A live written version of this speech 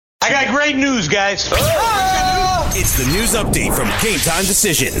I got great news, guys. It's the news update from Game Time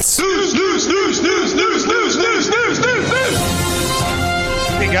Decisions.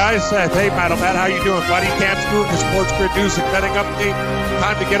 Hey guys, hey Matt, how you doing, buddy? Cam Stewart, the Sports Grid News and Betting Update.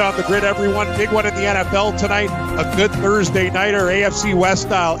 Time to get on the grid, everyone. Big one in the NFL tonight. A good Thursday nighter, AFC West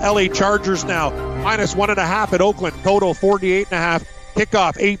style. LA Chargers now -1.5 at Oakland. Total 48.5.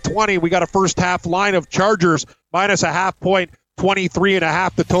 Kickoff 8:20. We got a first half line of Chargers -0.5 point.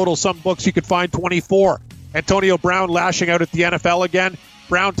 23.5 the total. Some books you could find 24. Antonio Brown lashing out at the NFL again.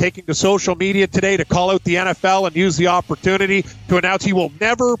 Brown taking to social media today to call out the NFL and use the opportunity to announce he will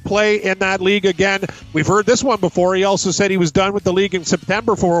never play in that league again. We've heard this one before. He also said he was done with the league in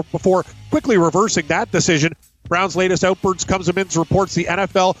September before quickly reversing that decision. Brown's latest outburst comes amidst reports the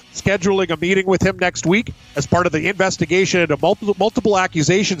NFL scheduling a meeting with him next week as part of the investigation into multiple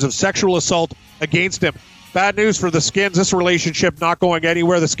accusations of sexual assault against him. Bad news for the Skins. This relationship not going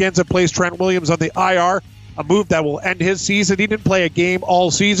anywhere. The Skins have placed Trent Williams on the IR, a move that will end his season. He didn't play a game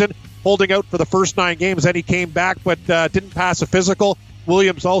all season, holding out for the first 9 games. Then he came back, but didn't pass a physical.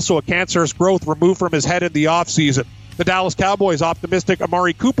 Williams also a cancerous growth removed from his head in the offseason. The Dallas Cowboys optimistic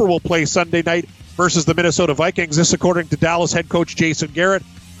Amari Cooper will play Sunday night versus the Minnesota Vikings. This according to Dallas head coach Jason Garrett.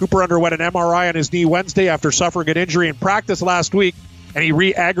 Cooper underwent an MRI on his knee Wednesday after suffering an injury in practice last week, and he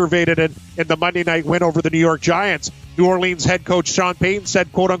re-aggravated it in the Monday night win over the New York Giants. New Orleans head coach Sean Payton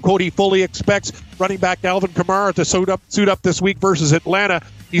said, quote-unquote, he fully expects running back Alvin Kamara to suit up this week versus Atlanta.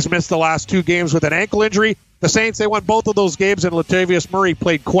 He's missed the last 2 games with an ankle injury. The Saints, they won both of those games, and Latavius Murray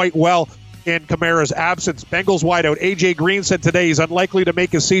played quite well in Kamara's absence. Bengals wideout A.J. Green said today he's unlikely to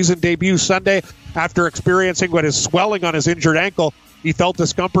make his season debut Sunday after experiencing what is swelling on his injured ankle. He felt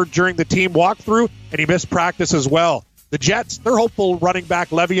discomfort during the team walkthrough, and he missed practice as well. The Jets, they're hopeful running back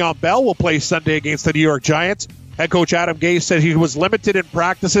Le'Veon Bell will play Sunday against the New York Giants. Head coach Adam Gase said he was limited in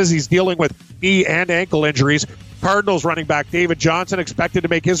practices. He's dealing with knee and ankle injuries. Cardinals running back David Johnson expected to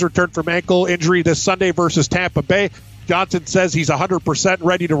make his return from ankle injury this Sunday versus Tampa Bay. Johnson says he's 100%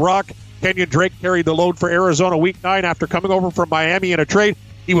 ready to rock. Kenyon Drake carried the load for Arizona Week 9 after coming over from Miami in a trade.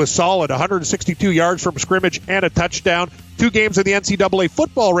 He was solid, 162 yards from scrimmage and a touchdown. 2 games in the NCAA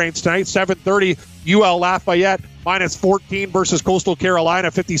football range tonight, 7:30, UL Lafayette -14 versus Coastal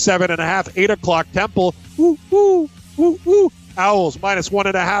Carolina, 57.5. 8 o'clock, Temple, Owls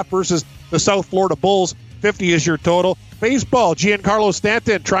 -1.5 versus the South Florida Bulls. 50 is your total. Baseball, Giancarlo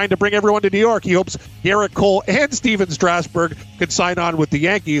Stanton trying to bring everyone to New York. He hopes Garrett Cole and Steven Strasburg could sign on with the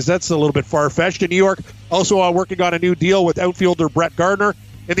Yankees. That's a little bit far-fetched. In New York, also working on a new deal with outfielder Brett Gardner.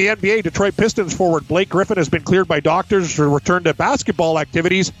 In the NBA, Detroit Pistons forward Blake Griffin has been cleared by doctors to return to basketball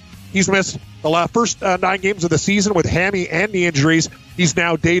activities. He's missed the first 9 games of the season with hammy and knee injuries. He's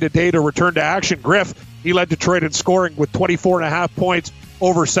now day-to-day to return to action. Griff, he led Detroit in scoring with 24.5 points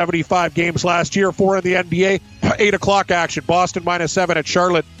over 75 games last year. 4 in the NBA, 8 o'clock action. Boston -7 at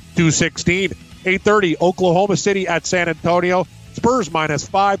Charlotte, 216. 8:30, Oklahoma City at San Antonio. Spurs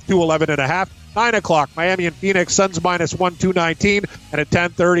 -5, 211.5. 9 o'clock, Miami and Phoenix, Suns -1, 219. And at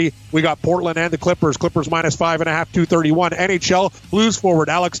 10:30, we got Portland and the Clippers. Clippers -5.5, 231. NHL, Blues forward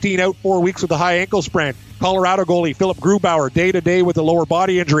Alex Dean out 4 weeks with a high ankle sprain. Colorado goalie Philip Grubauer day-to-day with a lower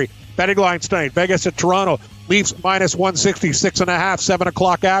body injury. Betting lines tonight, Vegas at Toronto. Leafs -160, 6.5, 7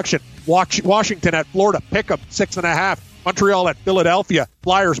 o'clock action. Washington at Florida, Pick'em, 6.5. Montreal at Philadelphia,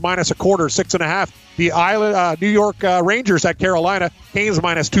 Flyers -0.25, 6.5. The New York Rangers at Carolina, Canes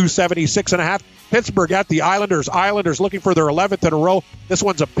 -270, 6.5. Pittsburgh at the Islanders. Islanders looking for their 11th in a row. This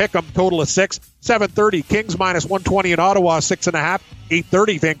one's a pick'em, total of 6. 7:30, Kings -120 in Ottawa, 6.5.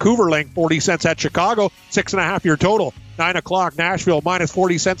 8:30, Vancouver laying 40 cents at Chicago, 6.5 your total. 9 o'clock, Nashville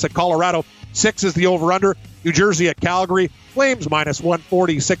 -40 cents at Colorado, 6 is the over-under. New Jersey at Calgary, Flames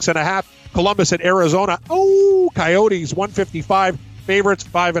 -140, 6.5. Columbus at Arizona, Coyotes 155, favorites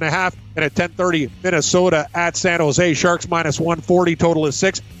 5.5. And at 10:30, Minnesota at San Jose, Sharks -140, total is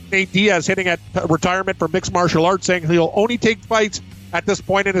 6. Nate Diaz hitting at retirement from mixed martial arts, saying he'll only take fights at this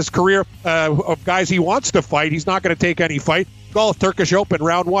point in his career of guys he wants to fight. He's not going to take any fight. Golf, Turkish Open,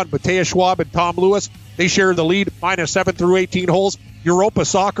 round 1, Matthias Schwab and Tom Lewis, they share the lead, -7 through 18 holes. Europa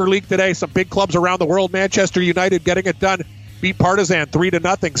Soccer League today, some big clubs around the world. Manchester United getting it done, beat Partizan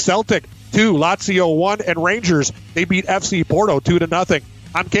 3-0. Celtic 2, Lazio 1, and Rangers, they beat FC Porto 2-0.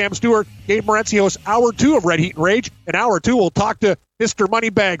 I'm Cam Stewart. Gabe Morency hosts Hour 2 of Red Heat and Rage. In Hour 2, we'll talk to Mr.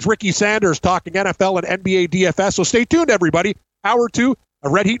 Moneybags, Ricky Sanders, talking NFL and NBA DFS. So stay tuned, everybody. Hour 2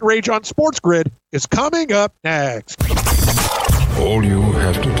 of Red Heat and Rage on Sports Grid is coming up next. All you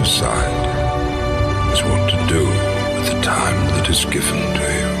have to decide is what to do with the time that is given to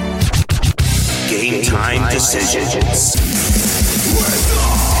you. Game Time Decisions.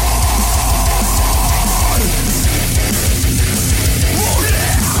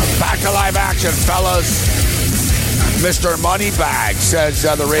 fellas. Mr. Moneybags, says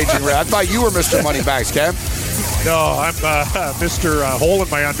the Raging Red. I thought you were Mr. Moneybags, Cam. No, I'm Mr. Hole in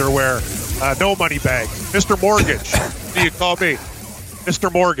my underwear. No money bag. Mr. Mortgage. What do you call me?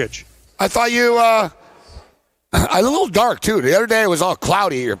 Mr. Mortgage. I thought you, a little dark, too. The other day it was all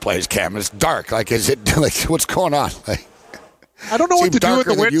cloudy at your place, Cam. It's dark. Like, is it, like, what's going on? Like, I don't know what to do in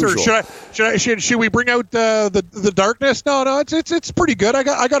the winter. Should we bring out the darkness? No, it's pretty good.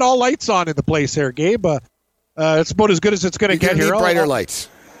 I got all lights on in the place here, Gabe. It's about as good as it's going to get here. Need brighter lights.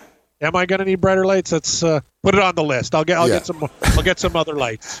 Am I going to need brighter lights? Let's put it on the list. I'll get some other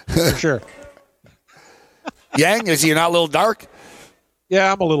lights for sure. Yang, is he not a little dark?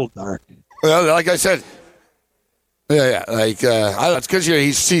 Yeah, I'm a little dark. Well, like I said, yeah. Like that's because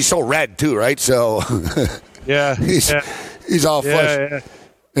he's so red too, right? So yeah, he's all flush.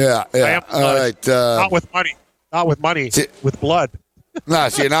 Yeah. I am all right. Not with money. Not with money. With blood. No,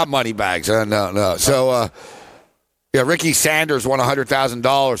 see, not money bags. No. So. Yeah, Ricky Sanders won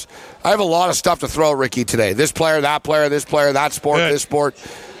 $100,000. I have a lot of stuff to throw at Ricky today. This player, that player, this player, that sport, this sport.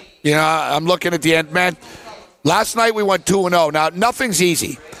 You know, I'm looking at the end. Man, last night we went 2-0. Now, nothing's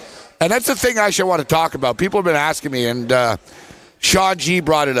easy. And that's the thing I should want to talk about. People have been asking me, and Sean G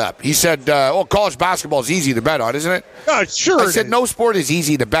brought it up. He said, college basketball is easy to bet on, isn't it? Sure. I said, no sport is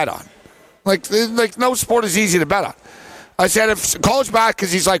easy to bet on. Like no sport is easy to bet on. I said, if college basketball,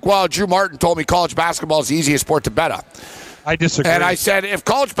 because he's like, well, Drew Martin told me college basketball is the easiest sport to bet on. I disagree. And I said, if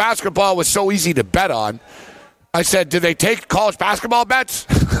college basketball was so easy to bet on, I said, do they take college basketball bets?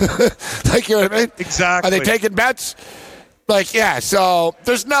 Like, you know what I mean? Exactly. Are they taking bets? Like, yeah, so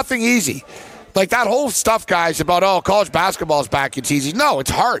there's nothing easy. Like, that whole stuff, guys, about, college basketball is back, it's easy. No, it's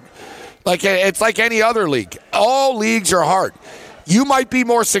hard. Like, it's like any other league. All leagues are hard. You might be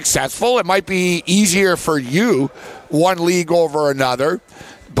more successful. It might be easier for you, one league over another.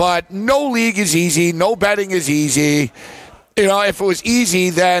 But no league is easy. No betting is easy. You know, if it was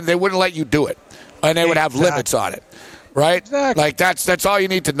easy, then they wouldn't let you do it. And they would have limits on it. Right? Exactly. Like, that's all you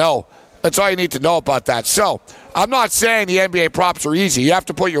need to know. That's all you need to know about that. So, I'm not saying the NBA props are easy. You have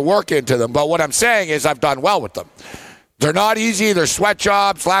to put your work into them. But what I'm saying is I've done well with them. They're not easy. They're sweat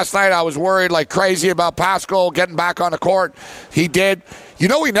jobs. Last night I was worried like crazy about Pascal getting back on the court. He did. You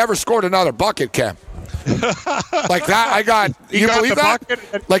know, he never scored another bucket, Cam. Like that, I got. You believe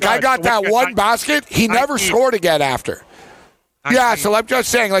that? Like I got that one basket. He never scored again after. Yeah, so I'm just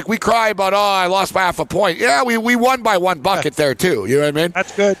saying, like we cry about, I lost by half a point. Yeah, we won by one bucket there too. You know what I mean?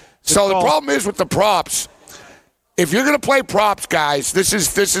 That's good. So the problem is with the props. If you're going to play props, guys, this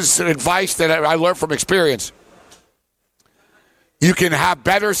is advice that I learned from experience. You can have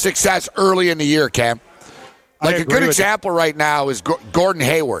better success early in the year, Cam. Like a good example right now is Gordon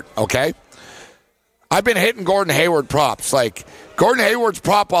Hayward, okay? I've been hitting Gordon Hayward props. Like, Gordon Hayward's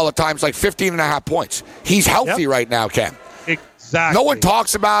prop all the time is like 15.5 points. He's healthy right now, Cam. Exactly. No one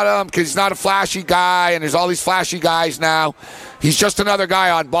talks about him because he's not a flashy guy, and there's all these flashy guys now. He's just another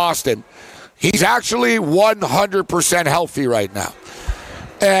guy on Boston. He's actually 100% healthy right now.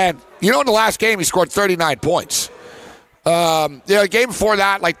 And, in the last game he scored 39 points. The game before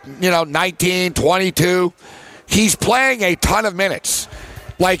that, 19, 22. He's playing a ton of minutes.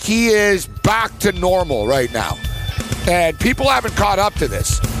 Like, he is back to normal right now. And people haven't caught up to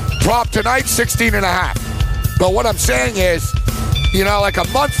this. Prop tonight, 16.5. But what I'm saying is, like a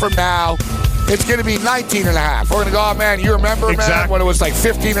month from now, it's going to be 19.5. We're going to go, oh, man, you remember, man, when it was like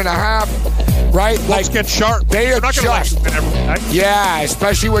 15.5, right? Let's get sharp. They adjust. Yeah,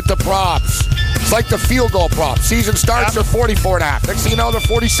 especially with the props. It's like the field goal prop. Season starts, they're 44.5. Next thing you know, they're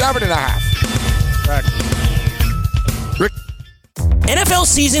 47.5. Correct. NFL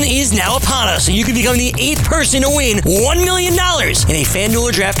season is now upon us, and you can become the 8th person to win $1 million in a FanDuel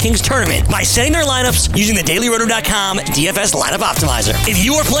or DraftKings tournament by setting their lineups using the DailyRoto.com DFS lineup optimizer. If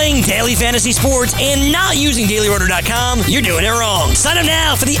you are playing daily fantasy sports and not using DailyRoto.com, you're doing it wrong. Sign up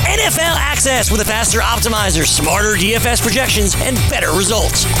now for the NFL access with a faster optimizer, smarter DFS projections, and better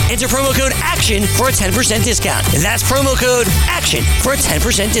results. Enter promo code ACTION for a 10% discount. That's promo code ACTION for a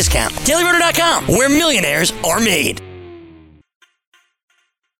 10% discount. DailyRoto.com, where millionaires are made.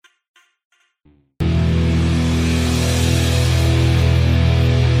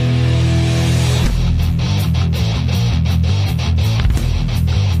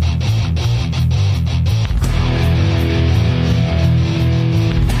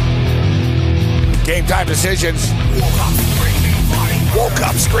 Game time decisions. Woke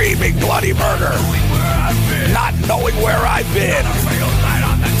up screaming bloody murder. Not knowing where I've been.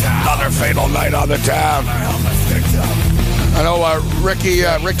 Another fatal night on the town. I know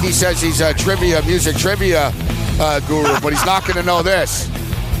Ricky says he's a music trivia guru, but he's not going to know this.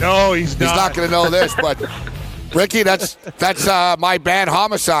 No, he's not. He's not going to know this, but Ricky, that's my band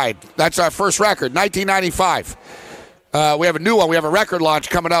Homicide. That's our first record, 1995. We have a new one. We have a record launch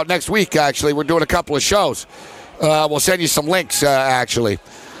coming out next week, actually. We're doing a couple of shows. We'll send you some links, actually.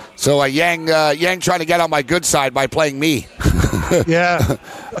 So Yang trying to get on my good side by playing me. Yeah.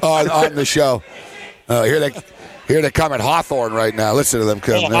 on the show. Here they come at Hawthorne right now. Listen to them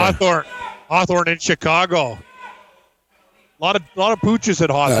come. Hawthorne in Chicago. A lot of pooches at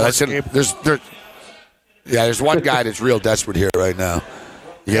Hawthorne. There's one guy that's real desperate here right now.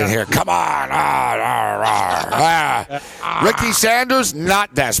 You can hear, come on. Ricky Sanders,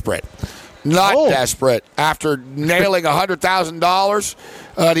 not desperate. Desperate. After nailing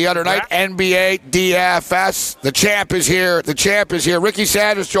 $100,000 the other night, NBA, DFS, the champ is here. Ricky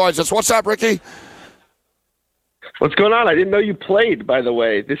Sanders joins us. What's up, Ricky? What's going on? I didn't know you played, by the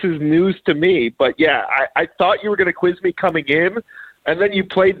way. This is news to me. But, yeah, I thought you were going to quiz me coming in, and then you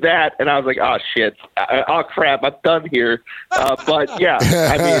played that, and I was like, oh, shit. Oh, crap. I'm done here. But, yeah,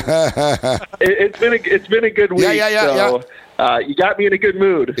 I mean, it's been a good week. So you got me in a good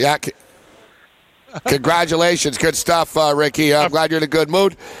mood. Yeah. Congratulations. Good stuff, Ricky. I'm glad you're in a good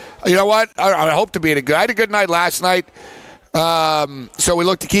mood. You know what? I hope to be in a good. I had a good night last night, so we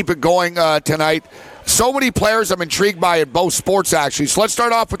look to keep it going tonight. So many players I'm intrigued by in both sports, actually. So let's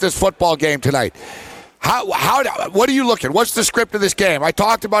start off with this football game tonight. What are you looking? What's the script of this game? I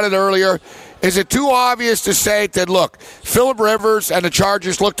talked about it earlier. Is it too obvious to say that, look, Phillip Rivers and the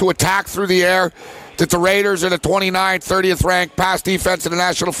Chargers look to attack through the air, that the Raiders are the 29th, 30th ranked pass defense in the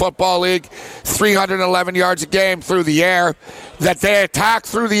National Football League, 311 yards a game through the air, that they attack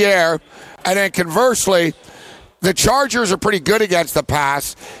through the air, and then conversely, the Chargers are pretty good against the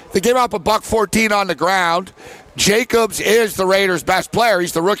pass. They gave up $114 on the ground. Jacobs is the Raiders' best player.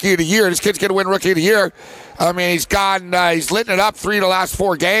 He's the Rookie of the Year. This kid's going to win Rookie of the Year. I mean, he's lit it up 3 of the last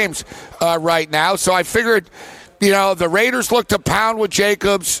 4 games right now. So I figured, the Raiders look to pound with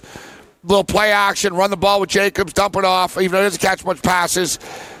Jacobs, little play action, run the ball with Jacobs, dump it off, even though he doesn't catch much passes.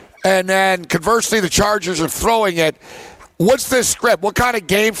 And then conversely, the Chargers are throwing it. What's the script? What kind of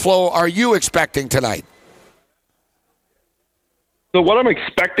game flow are you expecting tonight? So what I'm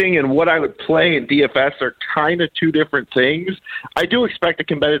expecting and what I would play in DFS are kind of two different things. I do expect a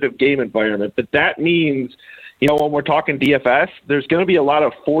competitive game environment, but that means, when we're talking DFS, there's going to be a lot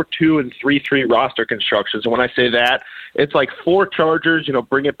of 4-2 and 3-3 roster constructions. And when I say that, it's like 4 Chargers,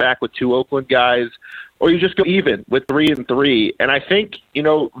 bring it back with 2 Oakland guys, or you just go even with 3 and 3. And I think,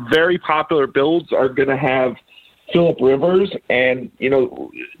 very popular builds are going to have Phillip Rivers, and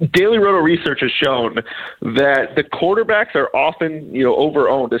Daily Roto research has shown that the quarterbacks are often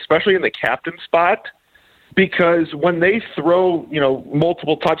overowned, especially in the captain spot, because when they throw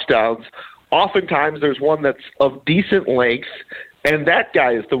multiple touchdowns, oftentimes there's one that's of decent length, and that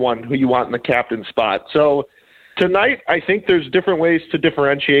guy is the one who you want in the captain spot. So tonight, I think there's different ways to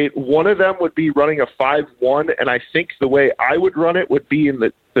differentiate. One of them would be running a 5-1, and I think the way I would run it would be in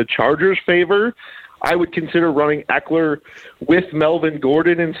the Chargers' favor. I would consider running Eckler with Melvin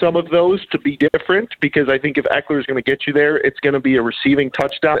Gordon in some of those to be different, because I think if Eckler is going to get you there, it's going to be a receiving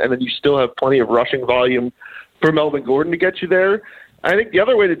touchdown, and then you still have plenty of rushing volume for Melvin Gordon to get you there. I think the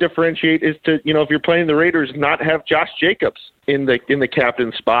other way to differentiate is to, if you're playing the Raiders, not have Josh Jacobs in the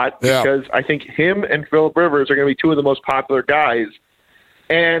captain spot, because I think him and Phillip Rivers are going to be 2 of the most popular guys.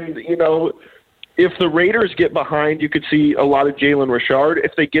 And, if the Raiders get behind, you could see a lot of Jalen Richard.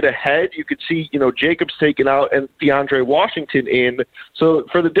 If they get ahead, you could see, Jacobs taken out and DeAndre Washington in. So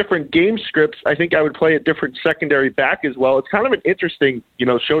for the different game scripts, I think I would play a different secondary back as well. It's kind of an interesting,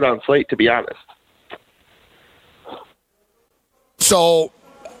 showdown slate, to be honest. So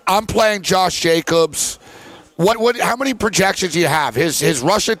I'm playing Josh Jacobs. How many projections do you have? His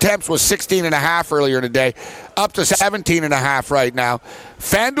rush attempts was 16.5 earlier today, up to 17.5 right now.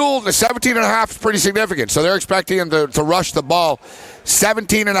 FanDuel, the 17.5 is pretty significant, so they're expecting him to rush the ball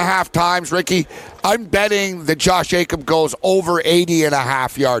 17.5 times. Ricky, I'm betting that Josh Jacobs goes over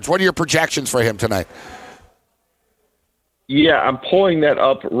 80.5 yards. What are your projections for him tonight? Yeah, I'm pulling that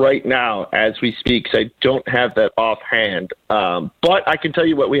up right now as we speak, because I don't have that offhand. But I can tell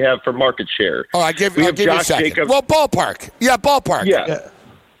you what we have for market share. Oh, I'll give you a second. Jacobs. Well, ballpark. Yeah, ballpark. Yeah.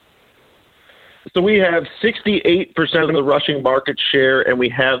 So we have 68% of the rushing market share, and we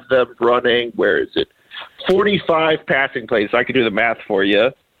have them running, 45 passing plays. I can do the math for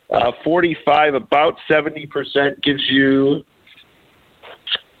you. 45, about 70% gives you...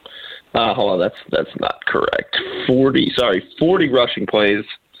 hold on, that's not correct. 40 rushing plays.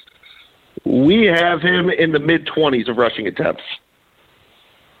 We have him in the mid-20s of rushing attempts.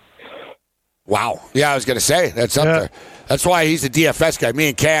 Wow. Yeah, I was going to say, that's up there. That's why he's the DFS guy. Me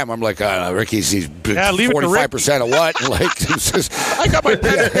and Cam, I'm like, Ricky's 45% of what? Like, just, I got my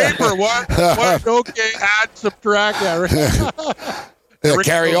pen and paper. What? Okay, add, subtract.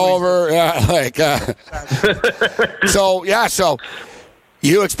 Carry over. So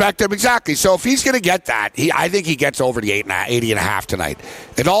you expect him exactly. So if he's going to get that, I think he gets over the 80.5 tonight.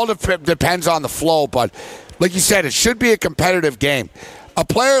 It all depends on the flow, but like you said, it should be a competitive game. A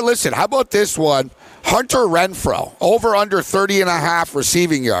player, listen, how about this one? Hunter Renfroe, over under 30.5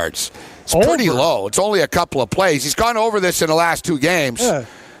 receiving yards. It's pretty low. It's only a couple of plays. He's gone over this in the last 2 games. Yeah.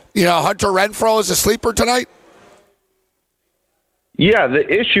 You know, Hunter Renfroe is a sleeper tonight? Yeah, the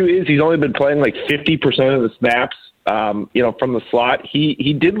issue is he's only been playing like 50% of the snaps, from the slot.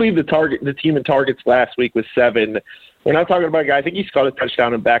 He did leave the team in targets last week with 7. We're not talking about a guy. I think he's got a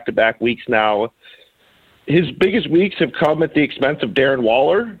touchdown in back-to-back weeks now. His biggest weeks have come at the expense of Darren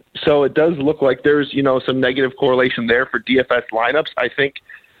Waller, so it does look like there's, some negative correlation there for DFS lineups. I think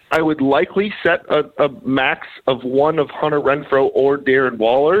I would likely set a max of one of Hunter Renfroe or Darren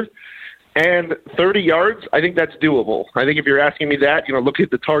Waller, and 30 yards, I think that's doable. I think if you're asking me that, look at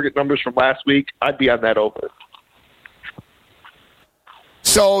the target numbers from last week, I'd be on that over.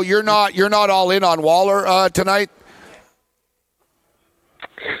 So you're not all in on Waller tonight?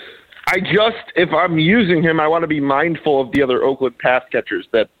 If I'm using him, I want to be mindful of the other Oakland pass catchers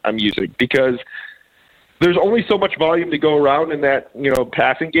that I'm using, because there's only so much volume to go around in that,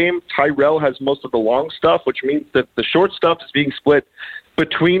 passing game. Tyrell has most of the long stuff, which means that the short stuff is being split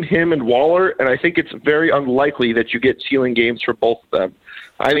between him and Waller, and I think it's very unlikely that you get ceiling games for both of them.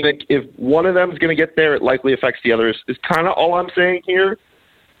 I think if one of them is going to get there, it likely affects the others, is kind of all I'm saying here.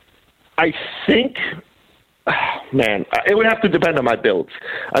 I think... Man, it would have to depend on my builds.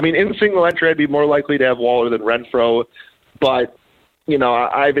 I mean, in single entry, I'd be more likely to have Waller than Renfroe, but,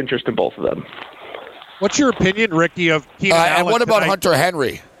 I have interest in both of them. What's your opinion, Ricky, of Keenan Allen? And what about Hunter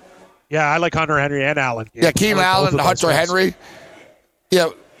Henry? Yeah, I like Hunter Henry and Allen. Yeah, Keenan Allen and Hunter Henry. Yeah,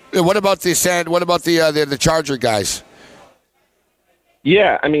 what about the Charger guys?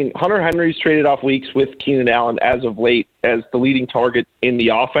 Yeah, I mean, Hunter Henry's traded off weeks with Keenan Allen as of late as the leading target in the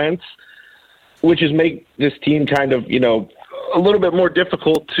offense, which has made this team kind of, a little bit more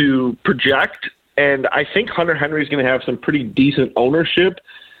difficult to project. And I think Hunter Henry is going to have some pretty decent ownership,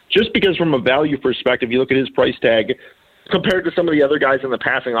 just because from a value perspective, you look at his price tag compared to some of the other guys in the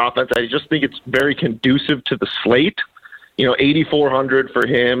passing offense, I just think it's very conducive to the slate. 8,400 for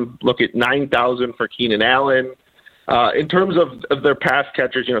him. Look at 9,000 for Keenan Allen. In terms of their pass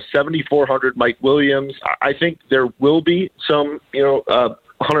catchers, 7,400 Mike Williams. I think there will be some,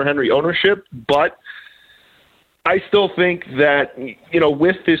 Hunter Henry ownership, but I still think that,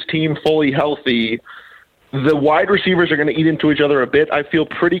 with this team fully healthy, the wide receivers are going to eat into each other a bit. I feel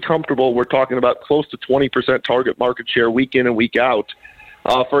pretty comfortable. We're talking about close to 20% target market share week in and week out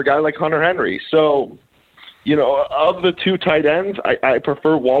for a guy like Hunter Henry. So, of the 2 tight ends, I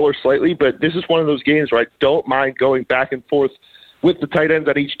prefer Waller slightly, but this is one of those games where I don't mind going back and forth with the tight ends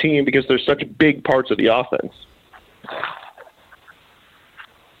at each team because they're such big parts of the offense.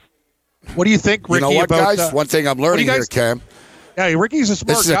 What do you think, Ricky? You know what, guys? One thing I'm learning here, Cam. Yeah, Ricky's a smart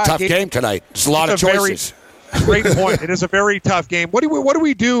guy. This is a tough game tonight. There's a lot of choices. Great point. It is a very tough game. What do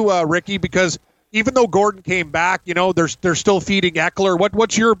we do, Ricky? Because even though Gordon came back, they're still feeding Eckler.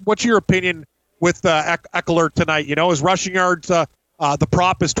 What's your opinion with Eckler tonight? His rushing yards, the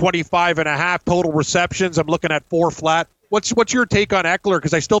prop is 25.5 total receptions. I'm looking at 4 flat. What's your take on Eckler?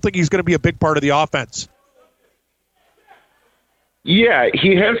 Because I still think he's going to be a big part of the offense. Yeah,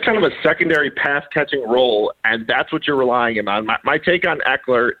 he has kind of a secondary pass-catching role, and that's what you're relying him on. My take on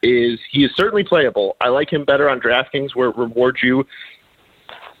Eckler is he is certainly playable. I like him better on DraftKings, where it rewards you,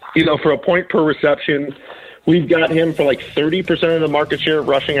 for a point per reception. We've got him for like 30% of the market share of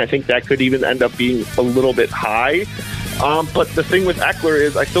rushing. I think that could even end up being a little bit high. But the thing with Eckler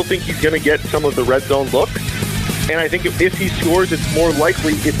is I still think he's going to get some of the red zone looks. And I think if he scores, it's more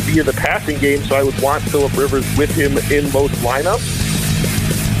likely it's via the passing game, so I would want Phillip Rivers with him in most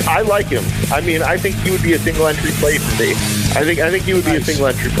lineups. I like him. I mean, I think he would be a single-entry play for me. I think he would be a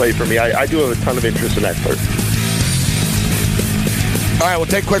single-entry play for me. I do have a ton of interest in Eckler. All right, we'll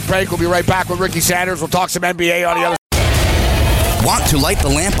take a quick break. We'll be right back with Ricky Sanders. We'll talk some NBA on the other side. Want to light the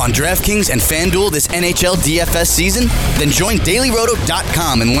lamp on DraftKings and FanDuel this NHL DFS season? Then join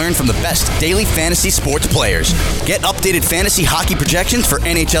DailyRoto.com and learn from the best daily fantasy sports players. Get updated fantasy hockey projections for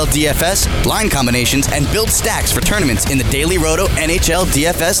NHL DFS, line combinations, and build stacks for tournaments in the Daily Roto NHL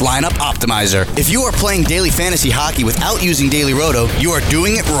DFS Lineup Optimizer. If you are playing daily fantasy hockey without using Daily Roto, you are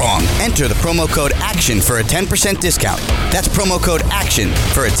doing it wrong. Enter the promo code ACTION for a 10% discount. That's promo code ACTION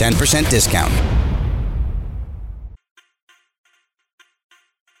for a 10% discount.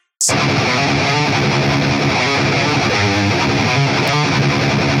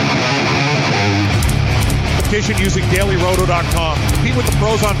 Competition using DailyRoto.com. Compete with the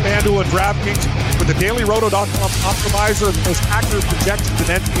pros on FanDuel and DraftKings with the DailyRoto.com optimizer, the most accurate projections in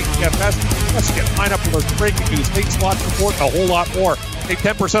NBA DFS. Plus, get lineup alerts, breaking news, late slot support, and a whole lot more. Take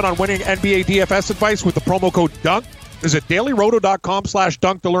 10% on winning NBA DFS advice with the promo code DUNK. Visit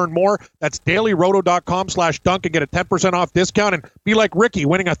dailyroto.com/dunk to learn more. That's dailyroto.com/dunk and get a 10% off discount. And be like Ricky,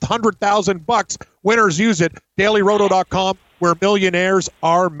 winning $100,000. Winners use it. Dailyroto.com, where millionaires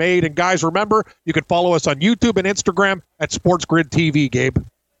are made. And guys, remember, you can follow us on YouTube and Instagram at SportsGrid TV, Gabe.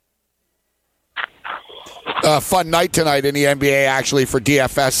 Fun night tonight in the NBA, actually, for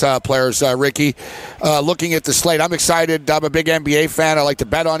DFS players, Ricky. Looking at the slate, I'm excited. I'm a big NBA fan. I like to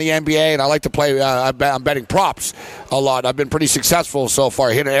bet on the NBA, and I like to play. I'm betting props a lot. I've been pretty successful so far.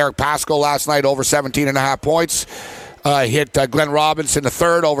 I hit Eric Pascal last night over 17.5 points. Hit Glenn Robinson the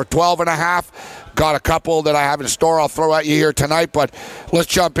third over 12.5. Got a couple that I have in store I'll throw at you here tonight, but let's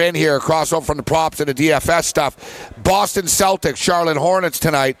jump in here, cross over from the props and the DFS stuff. Boston Celtics, Charlotte Hornets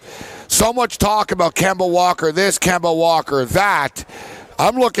tonight. So much talk about Kemba Walker this, Kemba Walker that.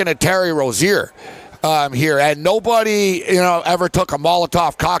 I'm looking at Terry Rozier here, and nobody ever took a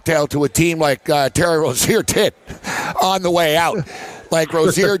Molotov cocktail to a team like Terry Rozier did on the way out, like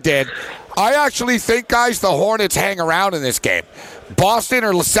Rozier did. I actually think, guys, the Hornets hang around in this game. Boston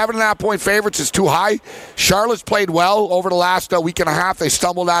are 7.5-point favorites is too high. Charlotte's played well over the last week and a half. They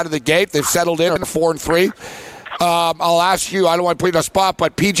stumbled out of the gate. They've settled in 4-3. I'll ask you, I don't want to put you on the spot,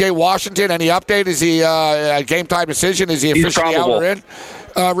 but P.J. Washington, any update? Is he a game-time decision? Is he officially out or in,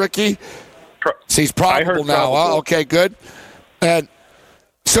 Ricky? He's probable now. Okay, good. And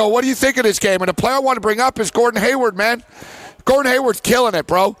so what do you think of this game? And the player I want to bring up is Gordon Hayward, man. Gordon Hayward's killing it,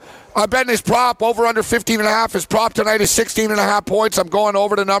 bro. I'm betting his prop over under 15.5. His prop tonight is 16.5 points. I'm going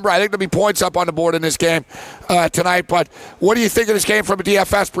over the number. I think there'll be points up on the board in this game tonight. But what do you think of this game from a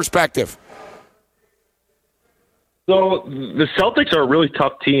DFS perspective? So the Celtics are a really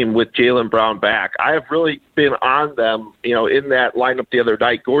tough team with Jaylen Brown back. I have really been on them, in that lineup the other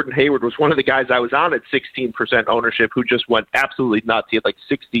night. Gordon Hayward was one of the guys I was on at 16% ownership who just went absolutely nuts. He had like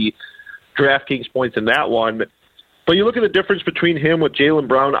 60 DraftKings points in that one. But you look at the difference between him with Jaylen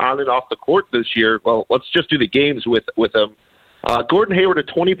Brown on and off the court this year. Well, let's just do the games with him. Gordon Hayward, a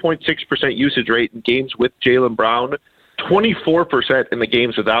 20.6% usage rate in games with Jaylen Brown, 24% in the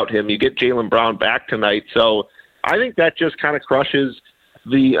games without him. You get Jaylen Brown back tonight. So I think that just kind of crushes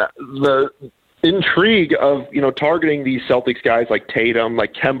the intrigue of, targeting these Celtics guys like Tatum,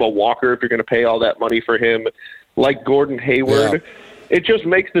 like Kemba Walker, if you're going to pay all that money for him, like Gordon Hayward. Yeah. It just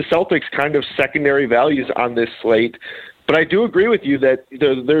makes the Celtics kind of secondary values on this slate. But I do agree with you that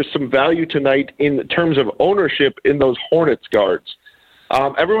there's some value tonight in terms of ownership in those Hornets guards.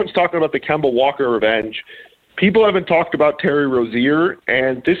 Everyone's talking about the Kemba Walker revenge. People haven't talked about Terry Rozier,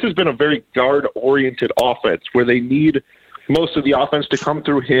 and this has been a very guard-oriented offense where they need most of the offense to come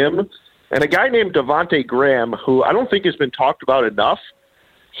through him. And a guy named Devontae Graham, who I don't think has been talked about enough,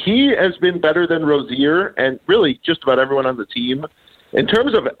 he has been better than Rozier and really just about everyone on the team in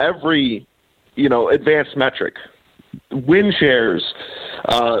terms of every, advanced metric. Win shares,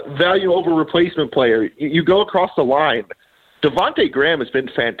 value over replacement player. You go across the line. Devontae Graham has been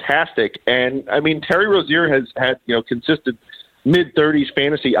fantastic. And, Terry Rozier has had, consistent mid-30s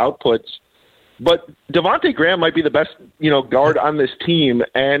fantasy outputs. But Devontae Graham might be the best, guard on this team.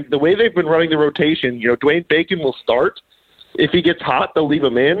 And the way they've been running the rotation, Dwayne Bacon will start. If he gets hot, they'll leave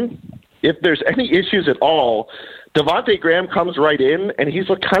him in. If there's any issues at all, Devontae Graham comes right in, and he's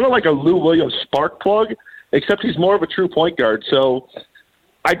kind of like a Lou Williams spark plug, except he's more of a true point guard. So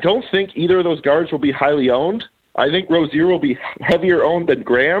I don't think either of those guards will be highly owned. I think Rozier will be heavier owned than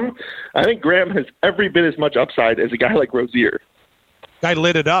Graham. I think Graham has every bit as much upside as a guy like Rozier. Guy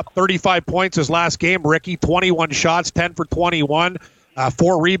lit it up. 35 points his last game, Ricky. 21 shots, 10 for 21.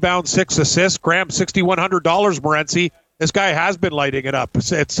 4 rebounds, 6 assists. Graham, $6,100, Morency. This guy has been lighting it up.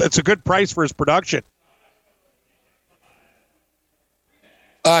 It's a good price for his production.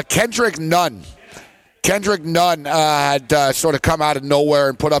 Kendrick Nunn. Kendrick Nunn had sort of come out of nowhere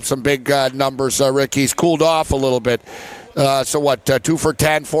and put up some big numbers. Rick, he's cooled off a little bit So what, 2 for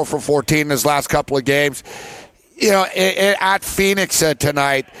 10, 4 for 14 in his last couple of games. You know, at Phoenix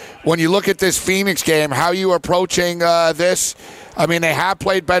tonight, when you look at this Phoenix game, how are you approaching this? I mean, they have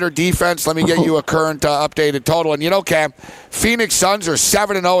played better defense. Let me get you a current updated total. And, you know, Cam, Phoenix Suns are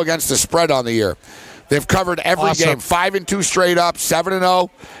 7-0 against the spread on the year. They've covered every game, 5-2 straight up, 7-0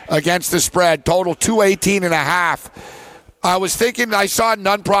 against the spread, total 218.5. I was thinking, I saw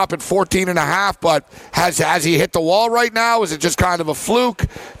none prop at 14.5, but has he hit the wall right now? Is it just kind of a fluke?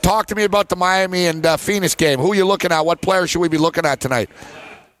 Talk to me about the Miami and Phoenix game. Who are you looking at? What player should we be looking at tonight?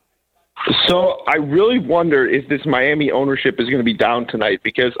 So I really wonder if this Miami ownership is going to be down tonight,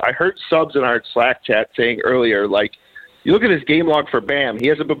 because I heard subs in our Slack chat saying earlier, like, you look at his game log for Bam, he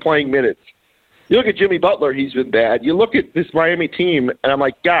hasn't been playing minutes. You look at Jimmy Butler, he's been bad. You look at this Miami team, and I'm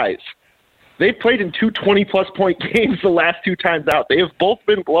like, guys, they've played in 2 20-plus point games the last 2 times out. They have both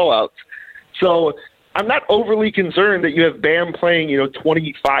been blowouts. So I'm not overly concerned that you have Bam playing,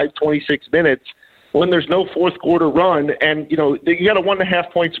 25, 26 minutes when there's no fourth quarter run, and, you got a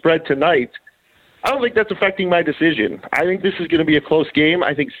 1.5 point spread tonight. I don't think that's affecting my decision. I think this is going to be a close game.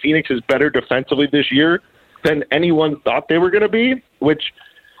 I think Phoenix is better defensively this year than anyone thought they were going to be, which,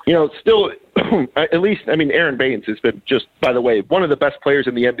 still, at least, Aaron Baines has been just, by the way, one of the best players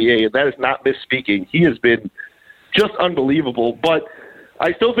in the NBA, and that is not misspeaking. He has been just unbelievable, but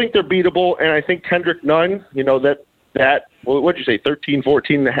I still think they're beatable, and I think Kendrick Nunn, what'd you say, 13,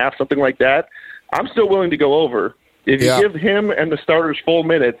 14.5, something like that, I'm still willing to go over. If you give him and the starters full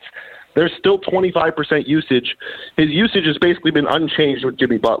minutes, there's still 25% usage. His usage has basically been unchanged with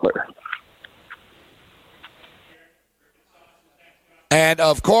Jimmy Butler. And,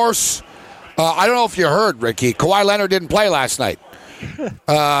 of course, I don't know if you heard, Ricky, Kawhi Leonard didn't play last night.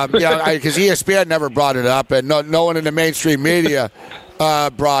 Because ESPN never brought it up, and no one in the mainstream media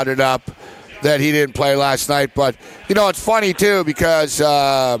brought it up that he didn't play last night. But, it's funny, too, because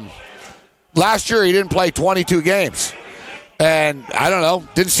last year he didn't play 22 games. And, I don't know,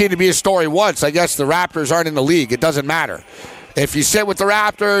 didn't seem to be a story once. I guess the Raptors aren't in the league. It doesn't matter. If you sit with the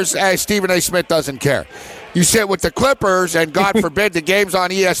Raptors, Stephen A. Smith doesn't care. You sit with the Clippers, and God forbid the game's on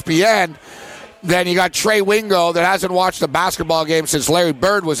ESPN, then you got Trey Wingo that hasn't watched a basketball game since Larry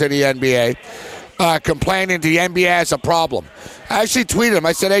Bird was in the NBA, complaining the NBA has a problem. I actually tweeted him.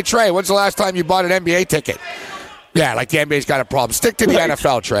 I said, hey, Trey, when's the last time you bought an NBA ticket? Yeah, like the NBA's got a problem. Stick to the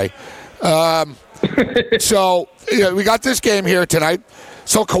NFL, Trey. So we got this game here tonight.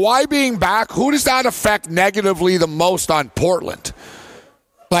 So Kawhi being back, who does that affect negatively the most on Portland?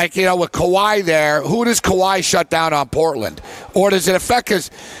 Like, with Kawhi there, who does Kawhi shut down on Portland? Or does it affect,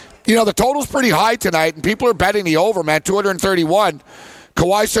 because, the total's pretty high tonight, and people are betting the over, man, 231.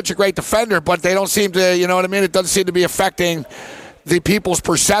 Kawhi's such a great defender, but they don't seem to, it doesn't seem to be affecting the people's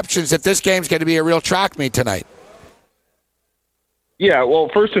perceptions that this game's going to be a real track meet tonight. Yeah, well,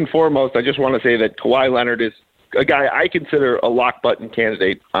 first and foremost, I just want to say that Kawhi Leonard is a guy I consider a lock button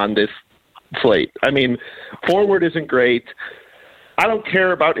candidate on this slate. Forward isn't great. I don't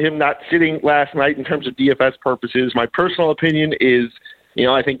care about him not sitting last night in terms of DFS purposes. My personal opinion is,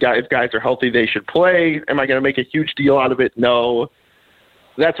 I think if guys are healthy, they should play. Am I going to make a huge deal out of it? No.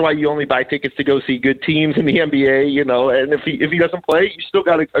 That's why you only buy tickets to go see good teams in the NBA, and if he doesn't play, you still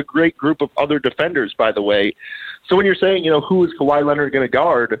got a great group of other defenders, by the way. So when you're saying, who is Kawhi Leonard going to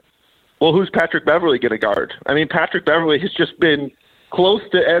guard, well, who's Patrick Beverley going to guard? Patrick Beverley has just been close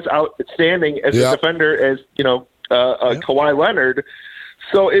to as outstanding as a defender as, Kawhi Leonard.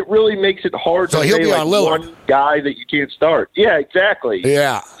 So it really makes it hard to say one guy that you can't start. Yeah, exactly.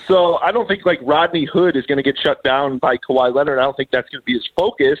 Yeah. So I don't think Rodney Hood is going to get shut down by Kawhi Leonard. I don't think that's going to be his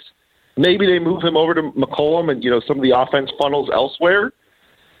focus. Maybe they move him over to McCollum and, some of the offense funnels elsewhere.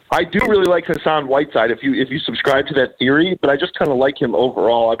 I do really like Hassan Whiteside if you subscribe to that theory, but I just kind of like him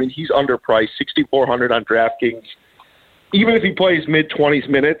overall. He's underpriced, $6,400 on DraftKings. Even if he plays mid-20s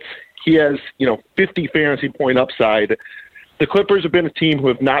minutes, he has, 50 fantasy point upside. The Clippers have been a team who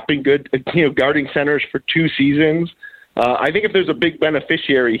have not been good at, guarding centers for 2 seasons. I think if there's a big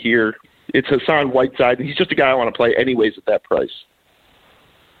beneficiary here, it's Hassan Whiteside. He's just a guy I want to play anyways at that price.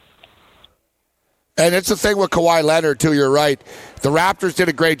 And it's the thing with Kawhi Leonard, too. You're right. The Raptors did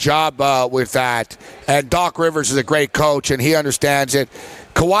a great job with that. And Doc Rivers is a great coach, and he understands it.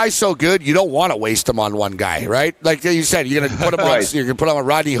 Kawhi's so good, you don't want to waste him on one guy, right? Like you said, you're going to put him on. You're going to put him on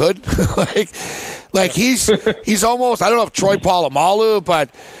Rodney Hood. like he's almost. I don't know if Troy Polamalu, but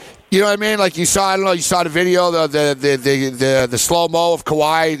you know what I mean. Like you saw. I don't know. You saw the video, the slow mo of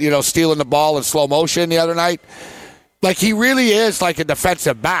Kawhi, stealing the ball in slow motion the other night. Like, he really is like a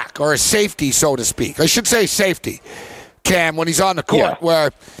defensive back or a safety, so to speak. I should say safety, Cam, when he's on the court,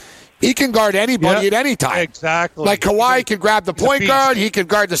 where, He can guard anybody at any time. Exactly. Like Kawhi can grab the point guard. He can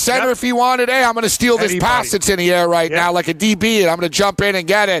guard the center if he wanted. Hey, I'm going to steal this pass that's in the air right now like a DB, and I'm going to jump in and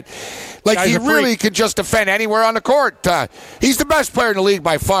get it. Like, he really can just defend anywhere on the court. He's the best player in the league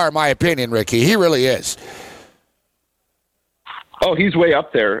by far, in my opinion, Ricky. He really is. Oh, he's way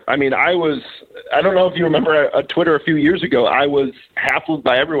up there. I mean, I don't know if you remember a Twitter a few years ago, I was hassled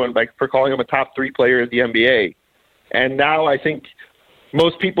by everyone for calling him a top 3 player in the NBA. And now I think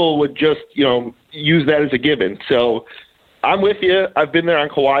most people would just, use that as a given. So I'm with you. I've been there on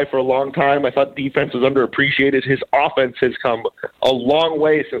Kawhi for a long time. I thought defense was underappreciated. His offense has come a long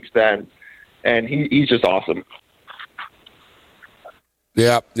way since then, and he's just awesome.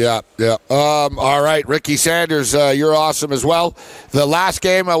 Yeah. All right, Ricky Sanders, you're awesome as well. The last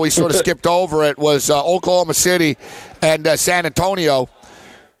game, we sort of skipped over it, was Oklahoma City and San Antonio.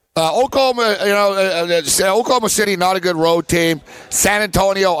 Oklahoma City, not a good road team. San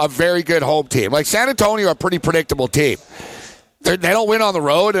Antonio, a very good home team. Like, San Antonio, a pretty predictable team. They don't win on the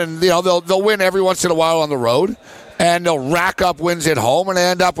road, and they'll win every once in a while on the road, and they'll rack up wins at home and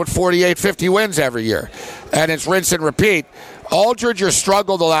end up with 48, 50 wins every year. And it's rinse and repeat. Aldridge has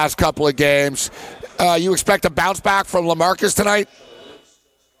struggled the last couple of games. You expect a bounce back from LaMarcus tonight?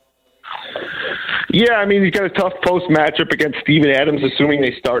 Yeah, I mean, he's got a tough post matchup against Steven Adams, assuming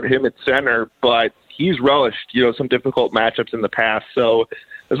they start him at center, but he's relished, some difficult matchups in the past. So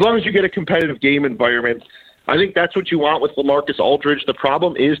as long as you get a competitive game environment, I think that's what you want with LaMarcus Aldridge. The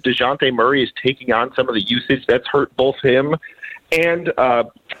problem is DeJounte Murray is taking on some of the usage that's hurt both him and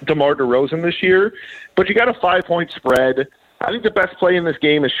DeMar DeRozan this year. But you got a 5-point spread. I think the best play in this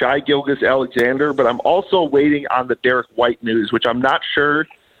game is Shai Gilgeous-Alexander, but I'm also waiting on the Derek White news, which I'm not sure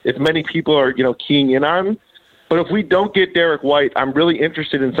if many people are, keying in on. But if we don't get Derek White, I'm really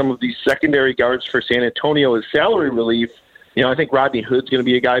interested in some of these secondary guards for San Antonio as salary relief. I think Rodney Hood's going to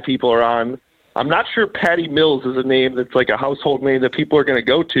be a guy people are on. I'm not sure Patty Mills is a name that's like a household name that people are going to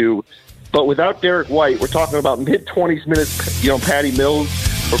go to. But without Derek White, we're talking about mid-20s minutes, Patty Mills.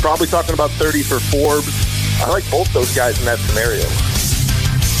 We're probably talking about 30 for Forbes. I like both those guys in that scenario.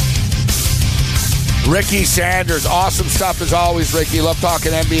 Ricky Sanders, awesome stuff as always, Ricky. Love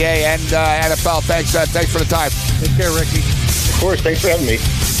talking NBA and NFL. Thanks for the time. Take care, Ricky. Of course, thanks for having me.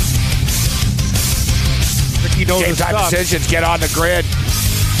 Ricky knows Game his time stuff. decisions, get on the grid.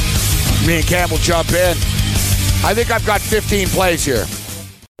 Me and Cam will jump in. I think I've got 15 plays here.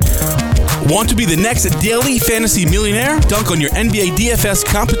 Want to be the next daily fantasy millionaire? Dunk on your NBA DFS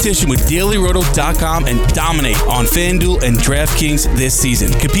competition with DailyRoto.com and dominate on FanDuel and DraftKings this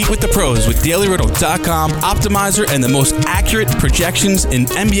season. Compete with the pros with DailyRoto.com, Optimizer, and the most accurate projections in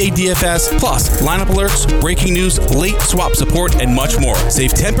NBA DFS, plus lineup alerts, breaking news, late swap support, and much more.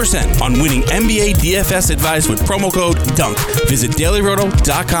 Save 10% on winning NBA DFS advice with promo code DUNK. Visit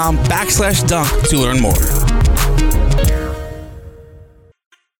DailyRoto.com/dunk to learn more.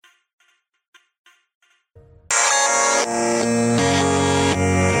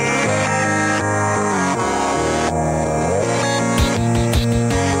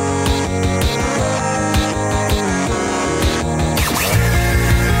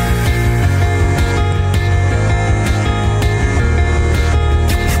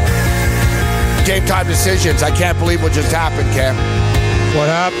 Game time decisions. I can't believe what just happened, Cam. What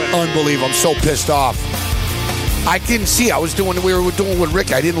happened? Unbelievable. I'm so pissed off. I didn't see. We were doing with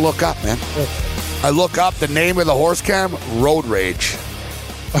Rick. I didn't look up, man. I look up the name of the horse, Cam. Road Rage.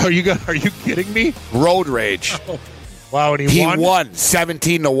 Are you kidding me? Road Rage. Oh. Wow, and he won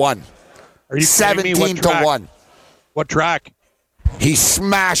 17-1. Are you 17-1? What track? He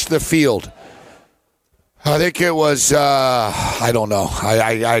smashed the field. I think it was, I don't know.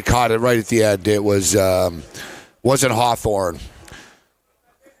 I caught it right at the end. It was, wasn't Hawthorne.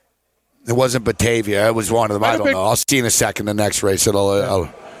 It wasn't Batavia. It was one of them. I don't know. I'll see in a second the next race.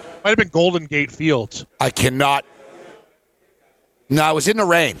 Might have been Golden Gate Fields. I cannot. No, it was in the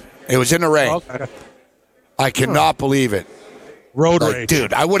rain. It was in the rain. Okay. I cannot believe it. Road Rage.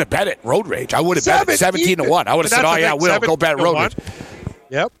 Dude, I would have bet it. Road Rage. I would have bet it 17-1. I would have said, oh, yeah, we'll go bet Road Rage.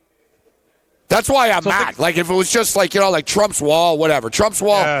 Yep. That's why I'm mad. Like, if it was just like, like Trump's Wall, whatever. Trump's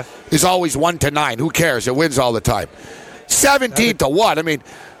Wall is always 1-9. Who cares? It wins all the time. 17-1. I mean,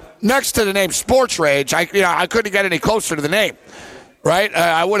 next to the name Sports Rage, I couldn't get any closer to the name, right?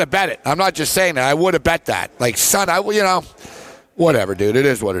 I would have bet it. I'm not just saying that. I would have bet that. Like, son, whatever, dude. It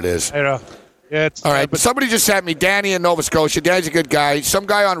is what it is. I know. Yeah, all right, but somebody just sent me, Danny in Nova Scotia. Danny's a good guy. Some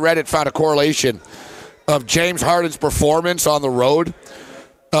guy on Reddit found a correlation of James Harden's performance on the road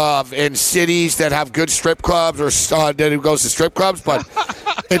in cities that have good strip clubs or that who goes to strip clubs, but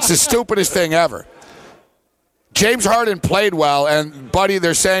it's the stupidest thing ever. James Harden played well, and, buddy,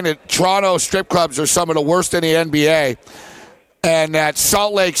 they're saying that Toronto strip clubs are some of the worst in the NBA, and that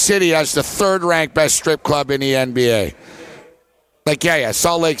Salt Lake City has the third-ranked best strip club in the NBA. Like, yeah,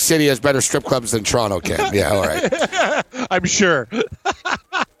 Salt Lake City has better strip clubs than Toronto can. Yeah, all right. I'm sure.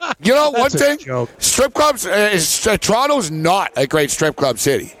 You know, one That's a thing, joke. strip clubs, Toronto's not a great strip club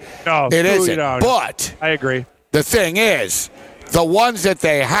city. No, it isn't. No, but I agree. the thing is, the ones that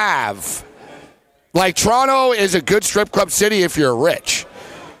they have, like Toronto is a good strip club city if you're rich,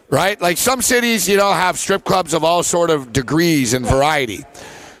 right? Like some cities, have strip clubs of all sort of degrees and variety.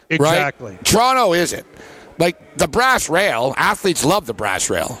 Exactly. Right? Toronto isn't. Like the brass rail, athletes love the brass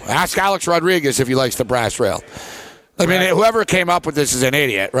rail. Ask Alex Rodriguez if he likes the brass rail. I mean, whoever came up with this is an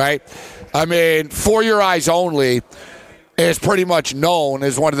idiot, right? I mean, For Your Eyes Only is pretty much known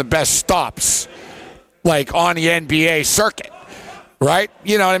as one of the best stops, like, on the NBA circuit, right?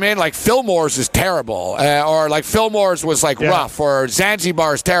 You know what I mean? Like, Fillmore's is terrible, or, like, Fillmore's was, like, rough, or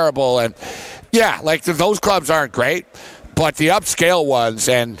Zanzibar's terrible, and, yeah, like, those clubs aren't great, but the upscale ones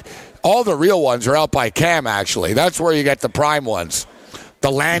and all the real ones are out by Cam, actually. That's where you get the prime ones,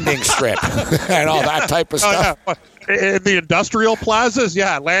 the landing strip, and all that type of stuff. In the industrial plazas,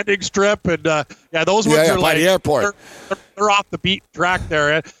 landing strip, and those ones are by like the airport. They're off the beaten track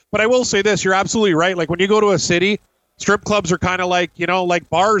there. But I will say this: you're absolutely right. Like when you go to a city, strip clubs are kind of like like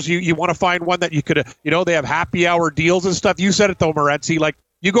bars. You want to find one that you could they have happy hour deals and stuff. You said it though, Morency. Like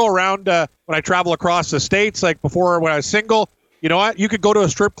you go around when I travel across the states, like before when I was single. You know what? You could go to a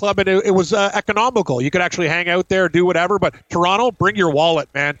strip club and it was economical. You could actually hang out there, do whatever. But Toronto, bring your wallet,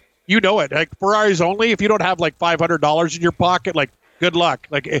 man. You know it. Like For Eyes Only, if you don't have like $500 in your pocket, like good luck.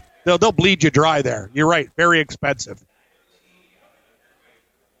 Like they'll bleed you dry there. You're right. Very expensive.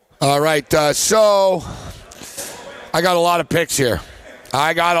 All right. So I got a lot of picks here.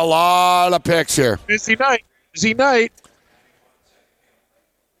 Busy night.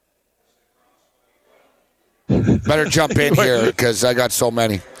 Better jump in here because I got so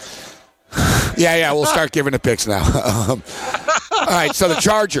many. Yeah, we'll start giving the picks now. All right, so the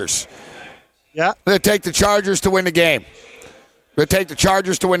Chargers. Yeah. They take the Chargers to win the game.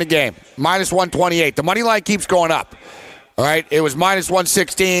 Minus 128. The money line keeps going up. All right, it was minus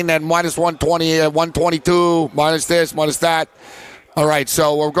 116 and minus 120, 122, minus this, minus that. All right,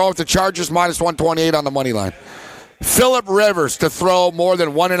 so we're going with the Chargers minus 128 on the money line. Phillip Rivers to throw more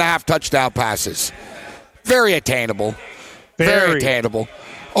than 1.5 touchdown passes. Very attainable. Very attainable.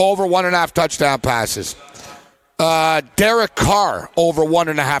 Over 1.5 touchdown passes. Derek Carr over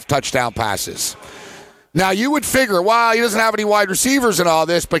 1.5 touchdown passes. Now, you would figure, wow, he doesn't have any wide receivers and all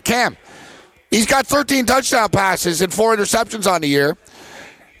this, but Cam, he's got 13 touchdown passes and 4 interceptions on the year.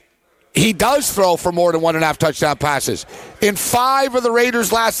 He does throw for more than 1.5 touchdown passes. In 5 of the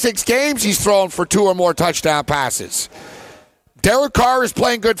Raiders' last 6 games, he's thrown for 2 or more touchdown passes. Derek Carr is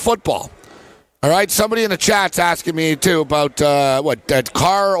playing good football. All right, somebody in the chat's asking me, too, about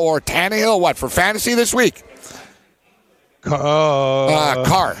Carr or Tannehill, for fantasy this week?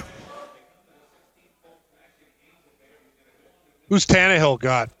 Carr. Who's Tannehill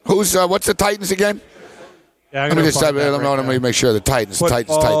got? What's the Titans again? Yeah, let me make sure. The Titans. Titans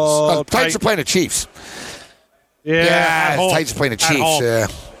are playing the Chiefs. Yeah, Titans are playing the Chiefs. Yeah.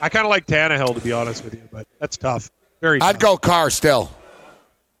 I kind of like Tannehill, to be honest with you, but that's tough. I'd go Carr still.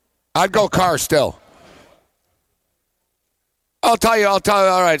 I'll tell you. All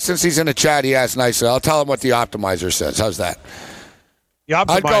right, since he's in the chat, he asked nicely. I'll tell him what the optimizer says. How's that?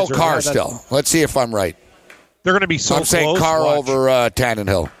 I'd go Carr still. Let's see if I'm right. They're going to be so I'm saying Carr over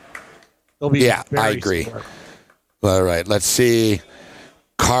Tannehill. I agree. Smart. All right, let's see.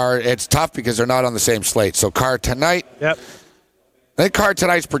 Carr, it's tough because they're not on the same slate. So Carr tonight. Yep. I think Carr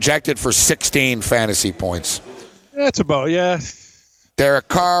tonight's projected for 16 fantasy points. That's about, Derek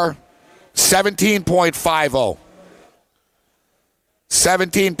Carr, 17.50.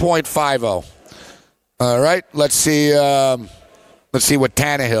 17.50. All right, let's see what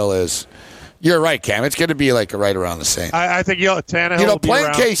Tannehill is. You're right, Cam. It's going to be like right around the same. I think Tannehill will be playing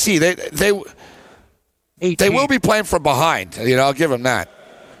around KC, they will be playing from behind. I'll give them that.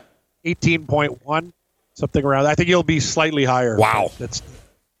 18.1, something around. I think he'll be slightly higher. Wow.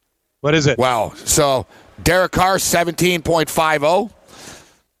 What is it? Wow. So Derek Carr, 17.50.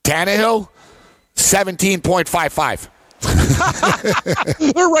 Tannehill, 17.55.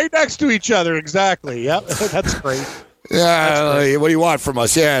 They're right next to each other. Exactly. Yep. That's great. Yeah. What do you want from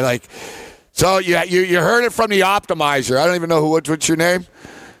us? Yeah. So you heard it from the optimizer. I don't even know what's your name.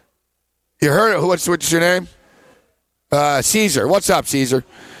 You heard it. What's your name? Caesar. What's up, Caesar?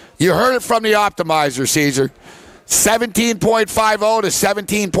 You heard it from the optimizer, Caesar. 17.50 to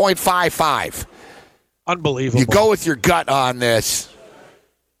 17.55. Unbelievable. You go with your gut on this.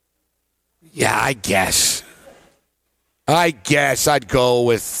 Yeah, I guess I'd go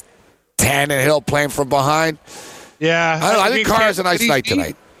with Tannehill playing from behind. Yeah. I think Carr has a nice night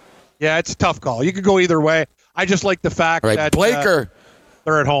tonight. Yeah, it's a tough call. You could go either way. I just like the fact that Blaker,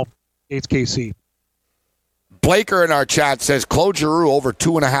 they're at home against KC. Blaker in our chat says Claude Giroux over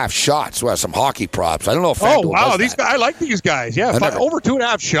 2.5 shots. Well, some hockey props. I don't know if FanDuel does these that. guys, I like these guys. Yeah, over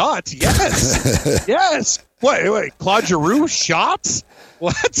 2.5 shots. Yes, yes. Wait, Claude Giroux shots?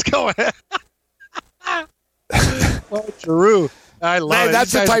 What's going on? Claude Giroux. I love it.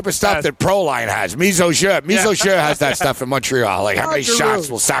 That's the type of stuff that Proline has. Miso Sure has that stuff in Montreal. Like, how many shots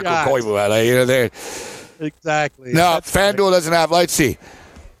will Saku Koivu have? Exactly. No, FanDuel doesn't have. Let's see.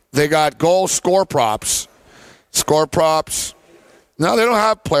 They got goal score props. Score props. No, they don't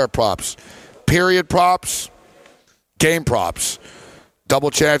have player props. Period props. Game props.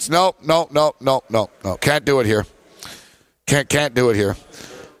 Double chance. No. Can't do it here. Can't do it here.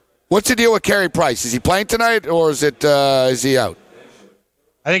 What's the deal with Carey Price? Is he playing tonight, or is he out?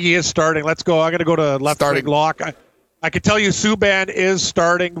 I think he is starting. Let's go. I'm going to go to left wing lock. I can tell you Subban is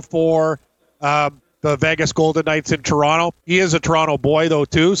starting for the Vegas Golden Knights in Toronto. He is a Toronto boy, though,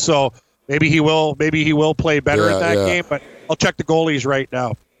 too, so maybe he will play better in that game, but I'll check the goalies right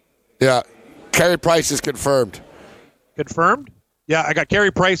now. Yeah. Carey Price is confirmed. Confirmed? Yeah, I got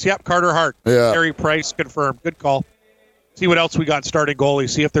Carey Price. Yep, Carter Hart. Yeah. Carey Price confirmed. Good call. See what else we got starting goalies.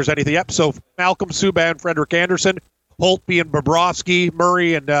 See if there's anything. Yep, so Malcolm Subban, Frederick Anderson, Holtby and Bobrovsky,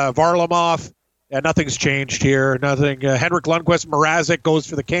 Murray and Varlamov. Yeah, nothing's changed here. Nothing. Henrik Lundqvist, Mrazek goes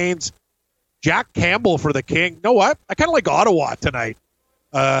for the Canes. Jack Campbell for the King. You know what? I kind of like Ottawa tonight.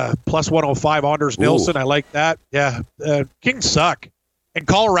 Plus 105, Anders Nilsson. I like that. Yeah, Kings suck. And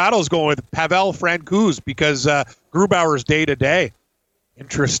Colorado's going with Pavel Francouz because Grubauer's day-to-day.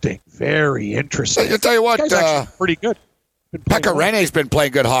 Interesting. Very interesting. I'll tell you what. This guy's actually pretty good. Pekka Rinne's been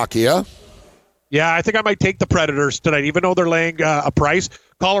playing good hockey, huh? Yeah, I think I might take the Predators tonight, even though they're laying a price.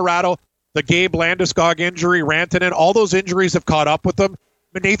 Colorado, the Gabe Landeskog injury, Rantanen, all those injuries have caught up with them.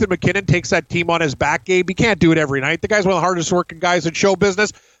 But Nathan McKinnon takes that team on his back, Gabe. He can't do it every night. The guy's one of the hardest working guys in show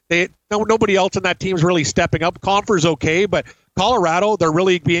business. Nobody else in that team is really stepping up. Confer's okay, but Colorado, they're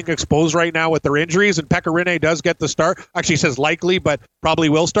really being exposed right now with their injuries, and Pekka Rinne does get the start. Actually, says likely, but probably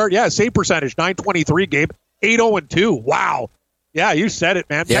will start. Yeah, save percentage, .923, Gabe. 8-0-2. Wow. Yeah, you said it,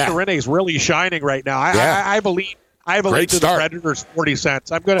 man. Yeah. Pekka Rinne is really shining right now. I believe to the Predators 40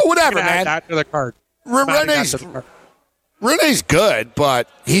 cents. I'm going to add that to the card. Rinne's good, but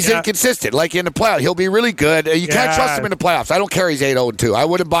he's inconsistent. Like in the playoffs, he'll be really good. You can't trust him in the playoffs. I don't care he's 8-0-2. I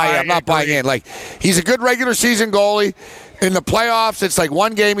wouldn't buy it. I'm not buying in. Like, he's a good regular season goalie. In the playoffs, it's like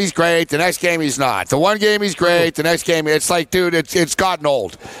one game he's great, the next game he's not. The one game he's great, the next game it's like, dude, it's gotten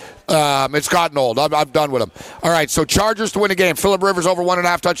old. It's gotten old. I'm done with him. All right, so Chargers to win the game. Phillip Rivers over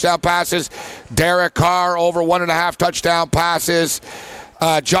 1.5 touchdown passes. Derek Carr over 1.5 touchdown passes.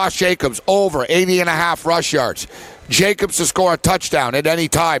 Josh Jacobs over 80.5 rush yards. Jacobs to score a touchdown at any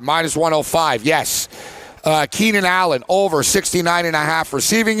time, -105. Yes. Keenan Allen over 69.5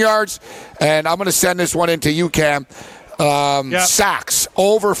 receiving yards. And I'm going to send this one into you, Cam. Sacks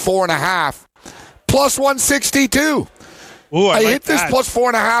over 4.5, plus 162. Ooh, I like hit this plus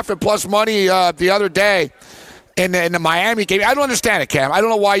 4.5 and plus money the other day in the Miami game. I don't understand it, Cam. I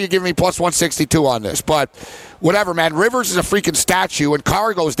don't know why you're giving me plus 162 on this, but whatever, man. Rivers is a freaking statue, and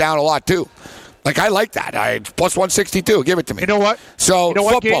Carr goes down a lot too. Like, I like that. Plus 162. Give it to me. You know what? So,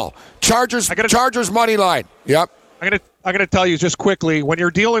 football. Chargers money line. Yep. I'm gonna tell you just quickly, when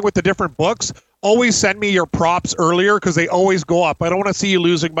you're dealing with the different books, always send me your props earlier because they always go up. I don't want to see you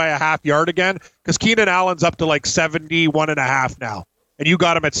losing by a half yard again because Keenan Allen's up to like 71.5 now, and you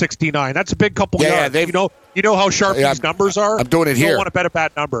got him at 69. That's a big couple yards. You know how sharp these numbers are? I'm doing it here. You don't want to bet a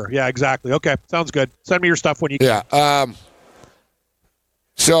bad number. Yeah, exactly. Okay, sounds good. Send me your stuff when you can. Yeah.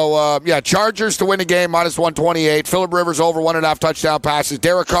 Chargers to win the game, -128. Phillip Rivers over 1.5 touchdown passes.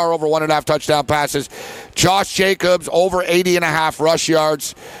 Derek Carr over 1.5 touchdown passes. Josh Jacobs over 80.5 rush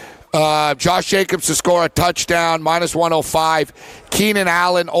yards. Josh Jacobs to score a touchdown, -105. Keenan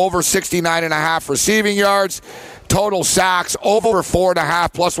Allen over 69.5 receiving yards. Total sacks over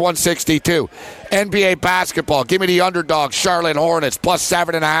 4.5, plus 162. NBA basketball, give me the underdog, Charlotte Hornets, plus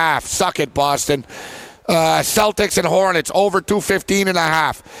 7.5. Suck it, Boston. Celtics and Hornets over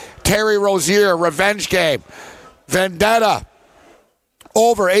 215.5. Terry Rozier, revenge game. Vendetta,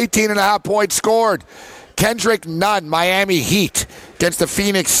 over 18.5 points scored. Kendrick Nunn, Miami Heat against the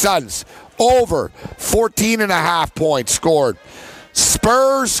Phoenix Suns, over 14.5 points scored.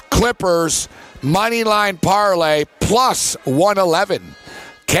 Spurs, Clippers, moneyline parlay, plus 111.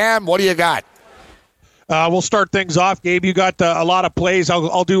 Cam, what do you got? We'll start things off. Gabe, you got a lot of plays.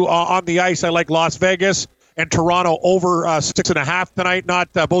 I'll do on the ice. I like Las Vegas and Toronto over 6.5 tonight.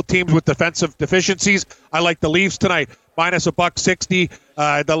 Not both teams with defensive deficiencies. I like the Leafs tonight, minus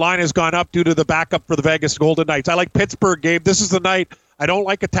 $1.60. The line has gone up due to the backup for the Vegas Golden Knights. I like Pittsburgh, Gabe. This is the night. I don't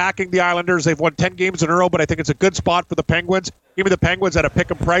like attacking the Islanders. They've won 10 games in a row, but I think it's a good spot for the Penguins. Give me the Penguins at a pick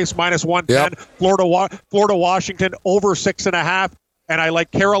 'em price, minus 110. Yep. Florida, Washington, over 6.5. And I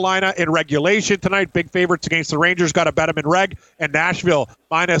like Carolina in regulation tonight. Big favorites against the Rangers. Got to bet them in reg. And Nashville,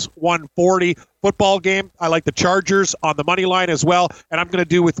 minus 140. Football game, I like the Chargers on the money line as well. And I'm going to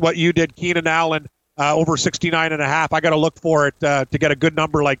do with what you did, Keenan Allen, over 69.5. I got to look for it to get a good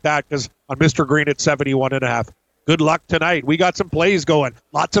number like that because on Mr. Green at 71.5. Good luck tonight. We got some plays going.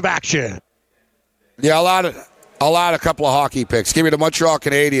 Lots of action. Yeah, a couple of hockey picks. Give me the Montreal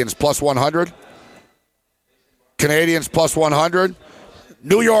Canadiens plus 100. Canadiens plus 100.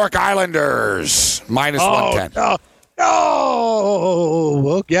 New York Islanders minus 110.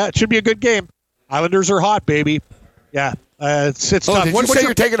 Oh, yeah, it should be a good game. Islanders are hot, baby. Yeah, it's tough. Did you say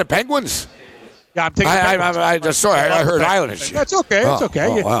you're taking the Penguins? Yeah, I'm taking the Penguins. I heard Islanders. That's okay. It's okay.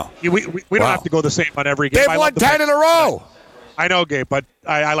 Oh, wow. We don't have to go the same on every game. They've won 10 in a row. I know, Gabe, but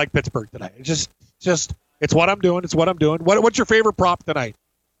I like Pittsburgh tonight. It's just it's what I'm doing. It's what I'm doing. What's your favorite prop tonight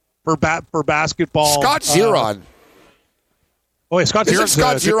for basketball? Scott Ziron. Scott Ziron. Isn't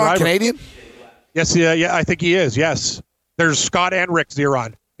Scott Ziron Canadian? Yes, yeah, I think he is. Yes, there's Scott and Rick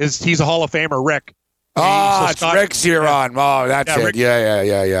Ziron. He's a Hall of Famer, Rick. It's Rick Ziron. Oh, that's it. Rick,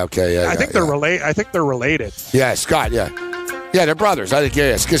 yeah. Okay, I think they're related. I think they're related. Yeah, Scott. Yeah, they're brothers. I think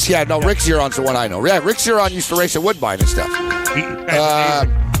yes. Because Rick Ziron's the one I know. Yeah, Rick Ziron used to race at Woodbine and stuff.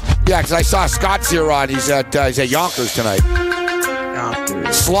 Because I saw Scott Ziron. He's at Yonkers tonight.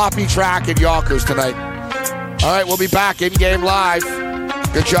 Sloppy track at Yonkers tonight. All right, we'll be back in-game live.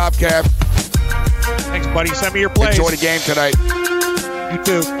 Good job, Kev. Thanks, buddy. Send me your plays. Enjoy the game tonight. You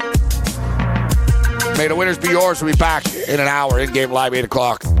too. May the winners be yours. We'll be back in an hour. In-game live, 8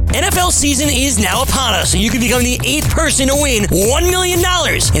 o'clock. NFL season is now upon us, and you can become the 8th person to win $1 million in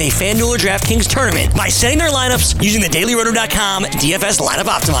a FanDuel or DraftKings tournament by setting their lineups using the DailyRoto.com DFS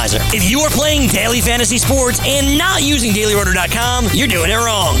lineup optimizer. If you are playing daily fantasy sports and not using DailyRoto.com, you're doing it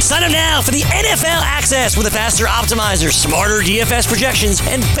wrong. Sign up now for the NFL access with a faster optimizer, smarter DFS projections,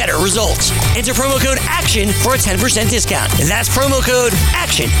 and better results. Enter promo code ACTION for a 10% discount. That's promo code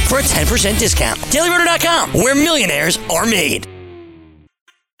ACTION for a 10% discount. DailyRoto.com, where millionaires are made.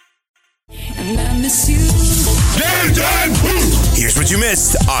 And I miss you. Game Time! Here's what you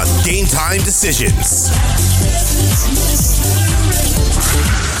missed on Game Time Decisions.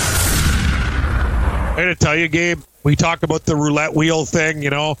 I'm going to tell you, Gabe, we talked about the roulette wheel thing,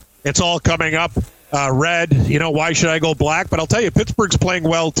 It's all coming up red. Why should I go black? But I'll tell you, Pittsburgh's playing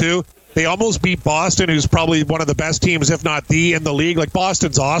well, too. They almost beat Boston, who's probably one of the best teams, if not the, in the league. Like,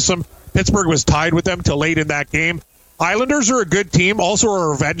 Boston's awesome. Pittsburgh was tied with them till late in that game. Islanders are a good team, also a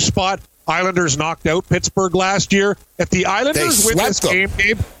revenge spot. Islanders knocked out Pittsburgh last year. If the Islanders win this game,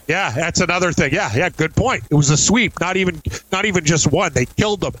 Gabe, that's another thing. Yeah, good point. It was a sweep, not even just one. They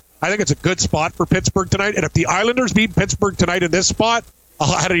killed them. I think it's a good spot for Pittsburgh tonight. And if the Islanders beat Pittsburgh tonight in this spot,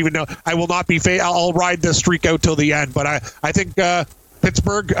 I don't even know. I will not be. I'll ride this streak out till the end. But I think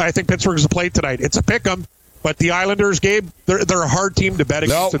Pittsburgh. I think Pittsburgh's a play tonight. It's a pick 'em. But the Islanders, Gabe, they're a hard team to bet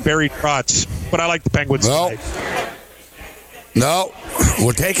against at Barry Trotz. But I like the Penguins tonight. No,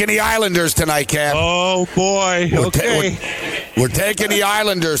 we're taking the Islanders tonight, Cam. Oh, boy. Okay. We're taking the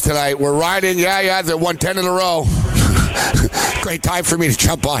Islanders tonight. We're riding. They won 10 in a row. Great time for me to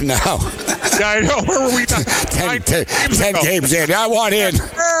jump on now. Yeah, I know. Where were we? 10 games in. I want in.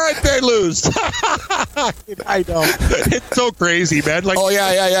 They lose. I know. It's so crazy, man. Like,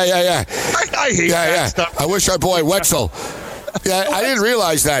 yeah. I hate that stuff. I wish our boy Wetzel. Yeah, I didn't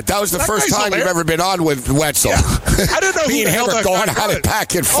realize that. That was the first time you've ever been on with Wetzel. Yeah. I didn't know Me and him are going at it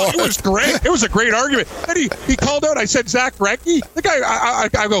back and forth. It was great. It was a great argument. And he called out. I said, Zach Greinke. The guy.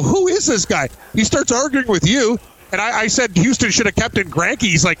 I go, who is this guy? He starts arguing with you. And I said Houston should have kept in Greinke.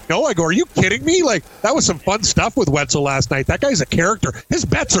 He's like, no. I go, are you kidding me? Like, that was some fun stuff with Wetzel last night. That guy's a character. His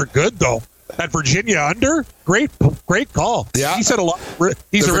bets are good, though. That Virginia under, great call. Yeah. He said a lot.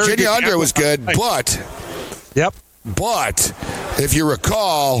 He's the a Virginia under was good, but. Yep. But if you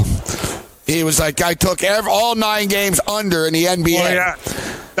recall, he was like, I took all 9 games under in the NBA. Oh, yeah.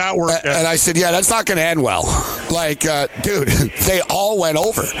 That worked. And I said, that's not going to end well. Like, dude, they all went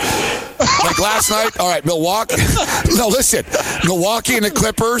over. Like last night, all right, Milwaukee. No, listen, Milwaukee and the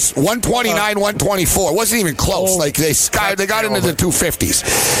Clippers, 129, 124. It wasn't even close. Like they got into the 250s.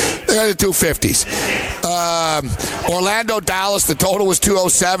 They got into the 250s. Orlando, Dallas, the total was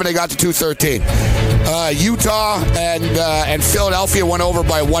 207. They got to 213. Utah and Philadelphia went over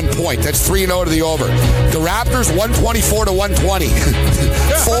by 1 point. That's 3-0 to the over. The Raptors 124 to 120,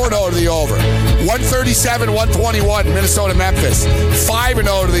 4-0 to the over. 137-121 Minnesota Memphis,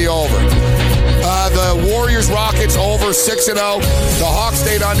 5-0 to the over. The Warriors Rockets over 6-0. The Hawks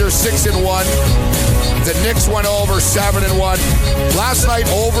stayed under 6-1. The Knicks went over 7-1. Last night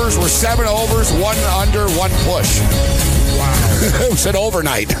overs were 7 overs, 1 under, 1 push. Wow. It was an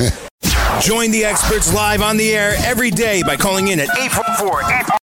overnight. Join the experts live on the air every day by calling in at 844